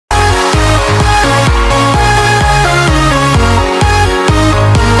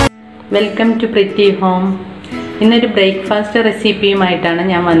Welcome to pretty home. ഇന്നൊരു breakfast റെസിപ്പിയുമായിട്ടാണ്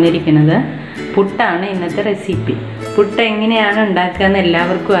ഞാൻ വന്നിരിക്കുന്നത്. പുട്ടാണ് ഇന്നത്തെ റെസിപ്പി. പുട്ട് എങ്ങനെയാണ് ഉണ്ടാക്കുക എന്ന്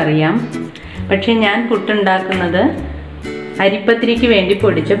എല്ലാവർക്കും അറിയാം. പക്ഷേ ഞാൻ പുട്ടുണ്ടാക്കുന്നത് അരിപ്പത്തിരിക്ക് വേണ്ടി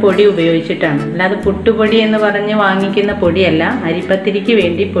പൊടിച്ച പൊടി ഉപയോഗിച്ചിട്ടാണ്. അല്ലാതെ പുട്ടുപൊടി എന്ന് പറഞ്ഞ് വാങ്ങിക്കുന്ന പൊടിയല്ല, അരിപ്പത്തിരിക്ക്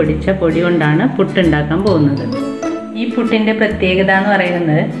വേണ്ടി പൊടിച്ച പൊടി കൊണ്ടാണ് പുട്ടുണ്ടാക്കാൻ പോകുന്നത്. ഈ പുട്ടിൻ്റെ പ്രത്യേകത എന്ന്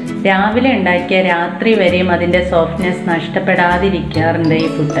പറയുന്നത് രാവിലെ ഉണ്ടാക്കിയ രാത്രി വരെയും അതിൻ്റെ സോഫ്റ്റ്നെസ് നഷ്ടപ്പെടാതിരിക്കാറുണ്ട് ഈ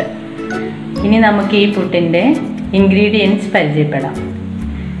പുട്ട്. ഇനി നമുക്ക് ഈ പുട്ടിൻ്റെ ഇൻഗ്രീഡിയൻസ് പരിചയപ്പെടാം.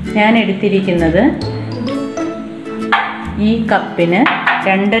 ഞാൻ എടുത്തിരിക്കുന്നത് ഈ കപ്പിന്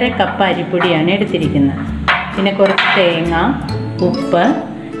 2.5 കപ്പ് അരിപ്പൊടിയാണ് എടുത്തിരിക്കുന്നത്. പിന്നെ കുറച്ച് തേങ്ങ, ഉപ്പ്,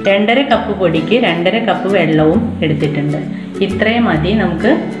 2.5 കപ്പ് പൊടിക്ക് 2.5 കപ്പ് വെള്ളവും എടുത്തിട്ടുണ്ട്. ഇത്രയും മതി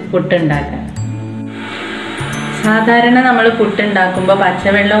നമുക്ക് പുട്ടുണ്ടാക്കാൻ. സാധാരണ നമ്മൾ പുട്ടുണ്ടാക്കുമ്പോൾ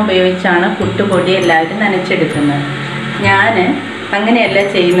പച്ചവെള്ളം ഉപയോഗിച്ചാണ് പുട്ടുപൊടി എല്ലാവരും നനച്ചെടുക്കുന്നത്. ഞാൻ അങ്ങനെയല്ല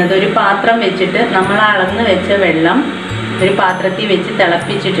ചെയ്യുന്നത്. ഒരു പാത്രം വെച്ചിട്ട് നമ്മൾ അളന്ന് വെച്ച വെള്ളം ഒരു പാത്രത്തിൽ വെച്ച്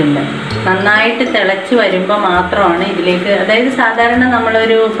തിളപ്പിച്ചിട്ടുണ്ട്. നന്നായിട്ട് തിളച്ച് വരുമ്പോൾ മാത്രമാണ് ഇതിലേക്ക്, അതായത് സാധാരണ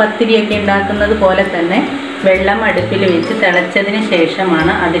നമ്മളൊരു പത്തിരിയൊക്കെ ഉണ്ടാക്കുന്നത് പോലെ തന്നെ വെള്ളം അടുപ്പിൽ വെച്ച് തിളച്ചതിന്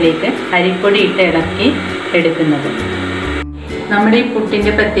ശേഷമാണ് അതിലേക്ക് അരിപ്പൊടി ഇട്ട് ഇളക്കി എടുക്കുന്നത്. നമ്മുടെ ഈ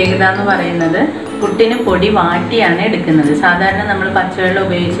പുട്ടിൻ്റെ പ്രത്യേകത എന്ന് പറയുന്നത് പുട്ടിന് പൊടി വാട്ടിയാണ് എടുക്കുന്നത്. സാധാരണ നമ്മൾ പച്ചവെള്ളം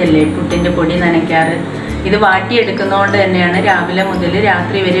ഉപയോഗിച്ചല്ലേ പുട്ടിൻ്റെ പൊടി നനയ്ക്കാറ്. ഇത് വാട്ടിയെടുക്കുന്നതുകൊണ്ട് തന്നെയാണ് രാവിലെ മുതൽ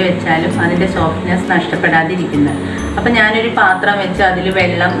രാത്രി വരെ വെച്ചാലും അതിൻ്റെ സോഫ്റ്റ്നെസ് നഷ്ടപ്പെടാതിരിക്കുന്നത്. അപ്പോൾ ഞാനൊരു പാത്രം വെച്ച് അതിൽ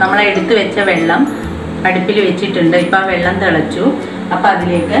വെള്ളം, നമ്മൾ എടുത്തു വെച്ച വെള്ളം അടുപ്പിൽ വെച്ചിട്ടുണ്ട്. ഇപ്പോൾ ആ വെള്ളം തിളച്ചു. അപ്പോൾ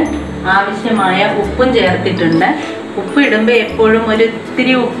അതിലേക്ക് ആവശ്യമായ ഉപ്പും ചേർത്തിട്ടുണ്ട്. ഉപ്പ് ഇടുമ്പോൾ എപ്പോഴും ഒരു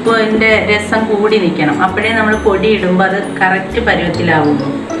ഇത്തിരി ഉപ്പിൻ്റെ രസം കൂടി നിൽക്കണം. അപ്പോഴേ നമ്മൾ പൊടി ഇടുമ്പോൾ അത് കറക്റ്റ് പരുവത്തിലാവുള്ളൂ.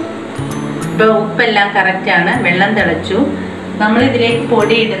 ഇപ്പോൾ ഉപ്പെല്ലാം കറക്റ്റാണ്. വെള്ളം തിളച്ചു. നമ്മളിതിലേക്ക്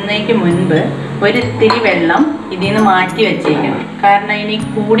പൊടി ഇടുന്നതിന് മുൻപ് ഒരിത്തിരി വെള്ളം ഇതിൽ നിന്ന് മാറ്റി വെച്ചേക്കണം. കാരണം ഇനി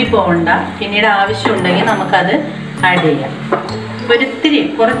കൂടി പോകണ്ട, പിന്നീട് ആവശ്യമുണ്ടെങ്കിൽ നമുക്കത് ആഡ് ചെയ്യാം. ഒരിത്തിരി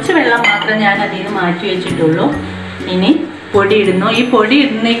കുറച്ച് വെള്ളം മാത്രം ഞാൻ അതിൽ നിന്ന് മാറ്റി വെച്ചിട്ടുള്ളൂ. ഇനി പൊടി ഇടുന്നു. ഈ പൊടി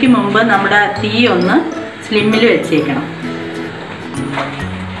ഇടുന്നതിന് മുമ്പ് നമ്മുടെ തീ ഒന്ന് സ്ലിമ്മിൽ വെച്ചേക്കണം.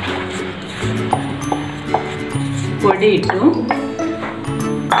 പൊടി ഇട്ടു.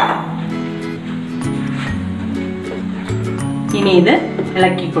 ഇനി ഇത്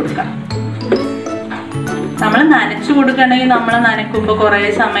ഇളക്കി കൊടുക്കാം. നമ്മൾ നനച്ചു കൊടുക്കണമെങ്കിൽ നമ്മൾ നനയ്ക്കുമ്പോൾ കുറേ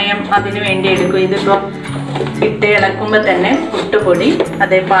സമയം അതിന് വേണ്ടി എടുക്കും. ഇതിപ്പോൾ ഇട്ട് ഇളക്കുമ്പോൾ തന്നെ പുട്ടുപൊടി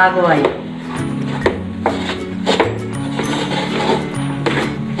അതേ പാകമായി.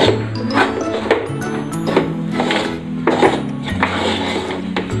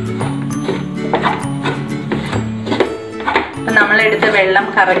 നമ്മളെടുത്ത വെള്ളം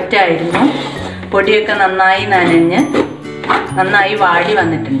കറക്റ്റായിരുന്നു. പൊടിയൊക്കെ നന്നായി നനഞ്ഞ് നന്നായി വാടി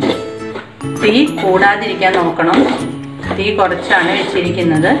വന്നിട്ടുണ്ട്. തീ കൂടാതിരിക്കാൻ നോക്കണം. തീ കുറച്ചാണ്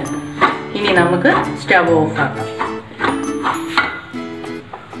വെച്ചിരിക്കുന്നത്. ഇനി നമുക്ക് സ്റ്റവ് ഓഫാക്കാം.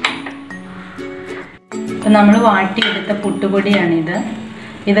 ഇപ്പം നമ്മൾ വാട്ടിയെടുത്ത പുട്ടുപൊടിയാണിത്.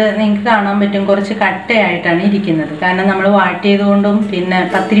 ഇത് നിങ്ങൾക്ക് കാണാൻ പറ്റും, കുറച്ച് കട്ടയായിട്ടാണ് ഇരിക്കുന്നത്. കാരണം നമ്മൾ വാട്ടിയത് കൊണ്ടും പിന്നെ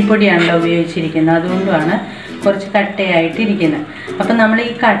പത്തിരിപ്പൊടിയാണല്ലോ ഉപയോഗിച്ചിരിക്കുന്നത്, അതുകൊണ്ടുമാണ് കുറച്ച് കട്ടയായിട്ട് ഇരിക്കുന്നത്. അപ്പം നമ്മൾ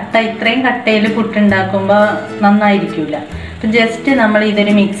ഈ കട്ട, ഇത്രയും കട്ടയിൽ പുട്ടുണ്ടാക്കുമ്പോൾ നന്നായിരിക്കില്ല. അപ്പം ജസ്റ്റ് നമ്മൾ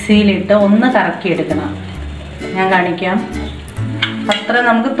ഇതൊരു മിക്സിയിലിട്ട് ഒന്ന് കറക്കിയെടുക്കണം. ഞാൻ കാണിക്കാം. അത്ര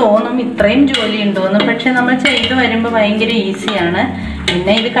നമുക്ക് തോന്നും ഇത്രയും ജോലി ഉണ്ടോയെന്ന്, പക്ഷെ നമ്മൾ ചെയ്ത് വരുമ്പോൾ ഭയങ്കര ഈസിയാണ്.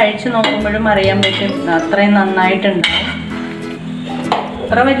 പിന്നെ ഇത് കഴിച്ച് നോക്കുമ്പോഴും അറിയാൻ പറ്റും അത്രയും നന്നായിട്ടുണ്ടാവും.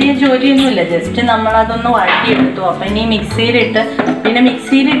 അത്ര വലിയ ജോലിയൊന്നുമില്ല. ജസ്റ്റ് നമ്മളതൊന്ന് വാട്ടിയെടുത്തു. അപ്പം ഇനി മിക്സിയിലിട്ട്, പിന്നെ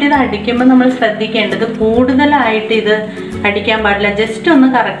മിക്സിയിലിട്ട് ഇത് അടിക്കുമ്പോൾ നമ്മൾ ശ്രദ്ധിക്കേണ്ടത് കൂടുതലായിട്ട് ഇത് അടിക്കാൻ പാടില്ല. ജസ്റ്റ് ഒന്ന്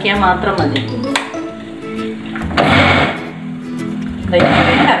കറക്കിയാൽ മാത്രം മതി.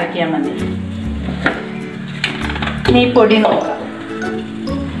 കറക്കിയാൽ മതി. ഇനി പൊടി നോക്കാം.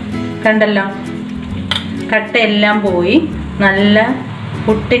 കണ്ടല്ലോ, കട്ടയെല്ലാം പോയി. നല്ല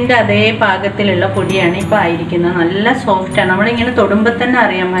പുട്ടിൻ്റെ അതേ പാകത്തിലുള്ള പൊടിയാണ് ഇപ്പോൾ ആയിരിക്കുന്നത്. നല്ല സോഫ്റ്റാണ്. നമ്മളിങ്ങനെ തൊടുമ്പോൾ തന്നെ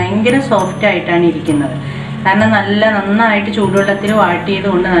അറിയാം ഭയങ്കര സോഫ്റ്റായിട്ടാണ് ഇരിക്കുന്നത്. കാരണം നന്നായിട്ട് ചൂടുവെള്ളത്തിൽ വാട്ടിയത്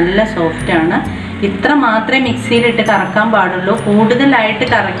കൊണ്ട് നല്ല സോഫ്റ്റാണ്. ഇത്ര മാത്രമേ മിക്സിയിലിട്ട് കറക്കാൻ പാടുള്ളൂ. കൂടുതലായിട്ട്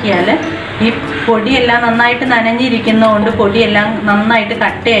കറക്കിയാൽ ഈ പൊടിയെല്ലാം നന്നായിട്ട് നനഞ്ഞിരിക്കുന്നതുകൊണ്ട് പൊടിയെല്ലാം നന്നായിട്ട്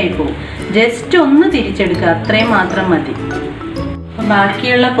കട്ടയായി പോകും. ജസ്റ്റ് ഒന്ന് തിരിച്ചെടുക്കുക, അത്രയും മാത്രം മതി. അപ്പം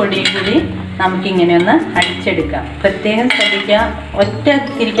ബാക്കിയുള്ള പൊടിയും കൂടി നമുക്കിങ്ങനെ ഒന്ന് അടിച്ചെടുക്കാം. പ്രത്യേകം ശ്രദ്ധിക്കുക, ഒറ്റ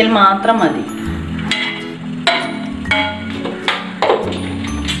തിരിക്കൽ മാത്രം മതി.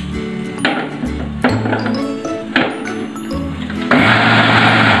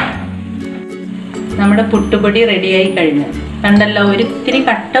 നമ്മുടെ പുട്ടുപൊടി റെഡിയായി കഴിഞ്ഞു. കണ്ടല്ലോ, ഒരിത്തിരി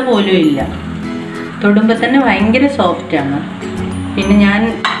കട്ട പോലും ഇല്ല. തൊടുമ്പോൾ തന്നെ ഭയങ്കര സോഫ്റ്റാണ്. പിന്നെ ഞാൻ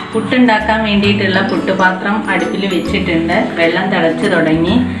പുട്ടുണ്ടാക്കാൻ വേണ്ടിയിട്ടുള്ള പുട്ടുപാത്രം അടുപ്പിൽ വെച്ചിട്ടുണ്ട്. വെള്ളം തിളച്ച്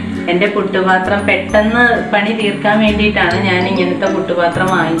തുടങ്ങി. എൻ്റെ പുട്ടുപാത്രം പെട്ടെന്ന് പണി തീർക്കാൻ വേണ്ടിയിട്ടാണ് ഞാൻ ഇങ്ങനത്തെ പുട്ടുപാത്രം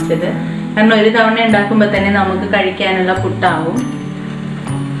വാങ്ങിച്ചത്. കാരണം ഒരു തവണ ഉണ്ടാക്കുമ്പോൾ തന്നെ നമുക്ക് കഴിക്കാനുള്ള പുട്ടാവും.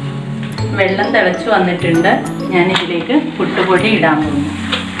 വെള്ളം തിളച്ച് വന്നിട്ടുണ്ട്. ഞാൻ ഇതിലേക്ക് പുട്ടുപൊടി ഇടാൻ പോകുന്നു.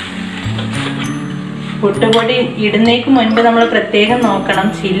 പുട്ടുപൊടി ഇടുന്നേക്ക് മുൻപ് നമ്മൾ പ്രത്യേകം നോക്കണം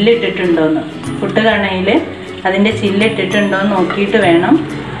ചില്ലിട്ടിട്ടുണ്ടോയെന്ന്. പുട്ടുകണയിൽ അതിൻ്റെ ചില്ലിട്ടിട്ടുണ്ടോ എന്ന് നോക്കിയിട്ട് വേണം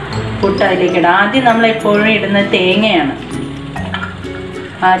പുട്ട് അതിലേക്ക് ഇടാം. ആദ്യം നമ്മളെപ്പോഴും ഇടുന്ന തേങ്ങയാണ്.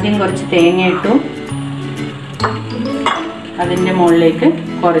 ആദ്യം കുറച്ച് തേങ്ങ ഇട്ടു, അതിൻ്റെ മുകളിലേക്ക്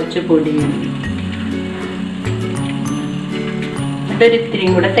കുറച്ച് പൊടി ഇടും, എന്നിട്ടൊരു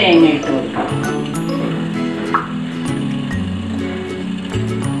ഇത്തിരിയും കൂടെ തേങ്ങ ഇട്ട് കൊടുക്കാം.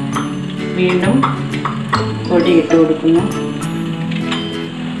 വീണ്ടും പൊടി ഇട്ട് കൊടുക്കുന്നു.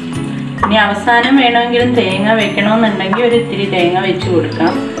 ഇനി അവസാനം വേണമെങ്കിലും തേങ്ങ വെക്കണമെന്നുണ്ടെങ്കിൽ ഒരു ഇത്തിരി തേങ്ങ വെച്ച്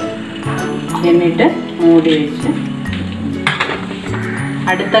കൊടുക്കാം. എന്നിട്ട് മൂടി വെച്ച്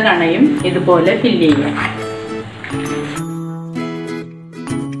അടുത്ത കണയും ഇതുപോലെ ഫില്ല് ചെയ്യാം.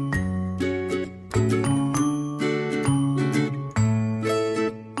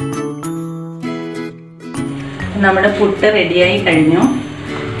 നമ്മുടെ പുട്ട് റെഡിയായി കഴിഞ്ഞു.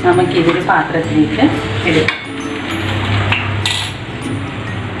 നമുക്കിതൊരു പാത്രത്തിലേക്ക് എടുക്കാം.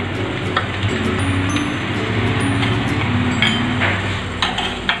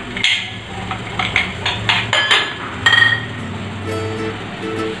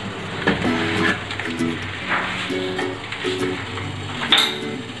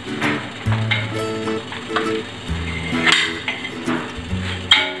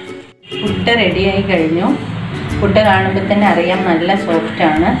 പുട്ട് റെഡിയായി കഴിഞ്ഞു. പുട്ട് കാണുമ്പോൾ തന്നെ അറിയാം നല്ല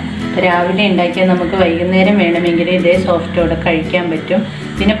സോഫ്റ്റാണ്. രാവിലെ ഉണ്ടാക്കിയാൽ നമുക്ക് വൈകുന്നേരം വേണമെങ്കിൽ ഇതേ സോഫ്റ്റോടെ കഴിക്കാൻ പറ്റും.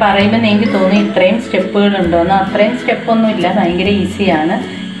 പിന്നെ പറയുമ്പോൾ നിങ്ങൾക്ക് തോന്നി ഇത്രയും സ്റ്റെപ്പുകളുണ്ടോയെന്ന്. അത്രയും സ്റ്റെപ്പൊന്നുമില്ല, ഭയങ്കര ഈസിയാണ്.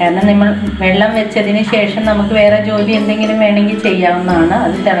 കാരണം നമ്മൾ വെള്ളം വെച്ചതിന് ശേഷം നമുക്ക് വേറെ ജോലി എന്തെങ്കിലും വേണമെങ്കിൽ ചെയ്യാവുന്നതാണ്.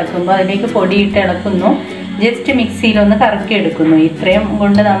 അത് തിളക്കുമ്പോൾ അതിലേക്ക് പൊടിയിട്ട് ഇളക്കുന്നു, ജസ്റ്റ് മിക്സിയിലൊന്ന് കറക്കി എടുക്കുന്നു. ഇത്രയും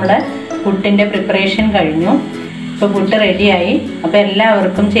കൊണ്ട് നമ്മുടെ പുട്ടിൻ്റെ പ്രിപ്പറേഷൻ കഴിഞ്ഞു. ഇപ്പോൾ പുട്ട് റെഡിയായി. അപ്പോൾ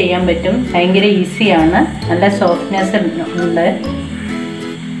എല്ലാവർക്കും ചെയ്യാൻ പറ്റും, ഭയങ്കര ഈസിയാണ്, നല്ല സോഫ്റ്റ്നെസ് ഉണ്ട്.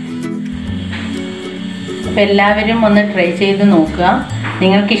 അപ്പോൾ എല്ലാവരും ഒന്ന് ട്രൈ ചെയ്ത് നോക്കുക.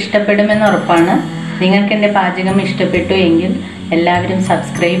 നിങ്ങൾക്ക് ഇഷ്ടപ്പെടുമെന്ന് ഉറപ്പാണ്. നിങ്ങൾക്ക് എൻ്റെ പാചകം ഇഷ്ടപ്പെട്ടു എങ്കിൽ എല്ലാവരും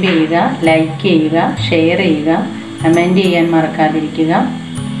സബ്സ്ക്രൈബ് ചെയ്യുക, ലൈക്ക് ചെയ്യുക, ഷെയർ ചെയ്യുക, കമൻറ്റ് ചെയ്യാൻ മറക്കാതിരിക്കുക.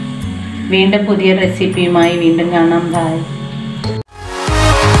 വീണ്ടും പുതിയ റെസിപ്പിയുമായി വീണ്ടും കാണാം. ബൈ.